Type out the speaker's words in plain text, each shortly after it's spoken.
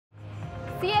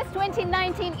CES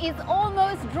 2019 is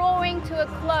almost drawing to a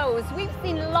close. We've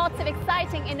seen lots of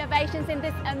exciting innovations in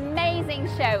this amazing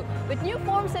show, with new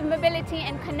forms of mobility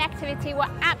and connectivity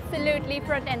were absolutely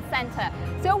front and center.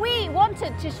 So we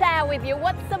wanted to share with you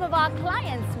what some of our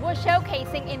clients were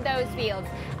showcasing in those fields.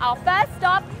 Our first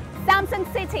stop,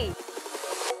 Samsung City.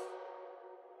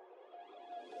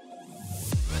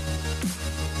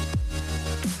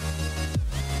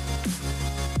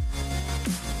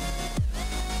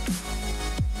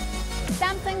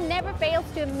 Samsung never fails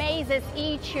to amaze us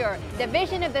each year. The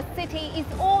vision of the city is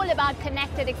all about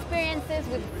connected experiences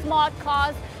with smart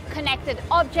cars, connected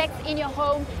objects in your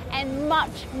home, and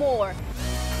much more.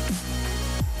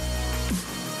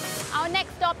 Our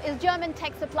next stop is German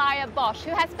tech supplier Bosch,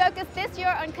 who has focused this year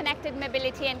on connected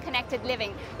mobility and connected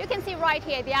living. You can see right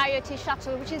here the IoT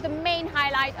shuttle, which is the main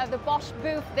highlight of the Bosch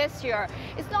booth this year.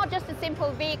 It's not just a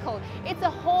simple vehicle, it's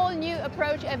a whole new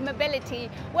approach of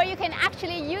mobility where you can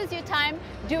actually use your time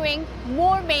doing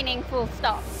more meaningful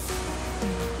stops.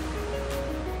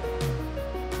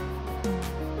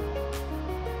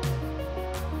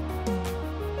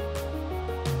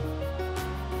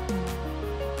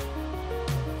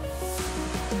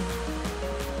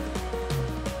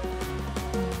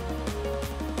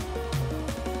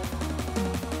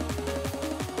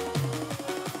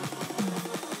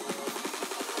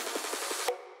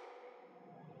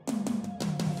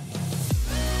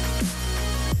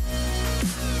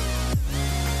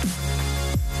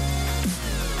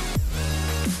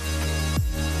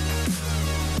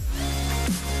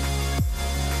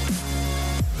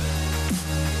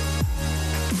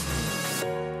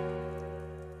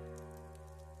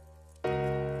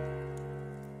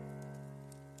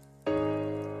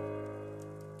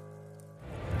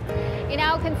 In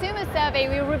our consumer survey,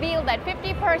 we revealed that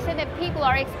 50% of people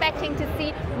are expecting to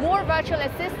see more virtual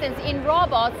assistants in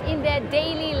robots in their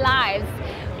daily lives.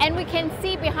 And we can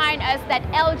see behind us that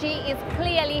LG is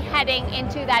clearly heading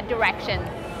into that direction.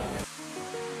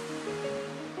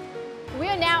 We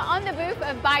are now on the booth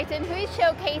of Byton, who is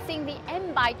showcasing the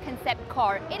M-Byte concept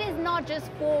car. It is not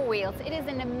just four wheels, it is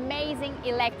an amazing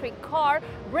electric car,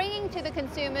 bringing to the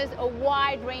consumers a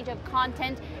wide range of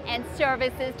content and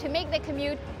services to make the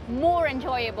commute more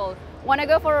enjoyable. Want to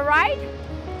go for a ride?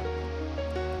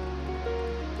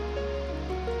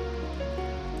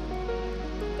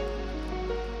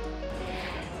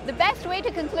 The best way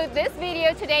to conclude this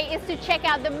video today is to check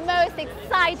out the most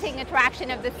exciting attraction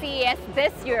of the CES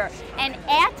this year, an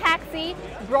air taxi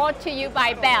brought to you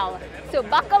by Bell. So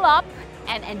buckle up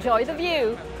and enjoy the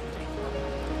view.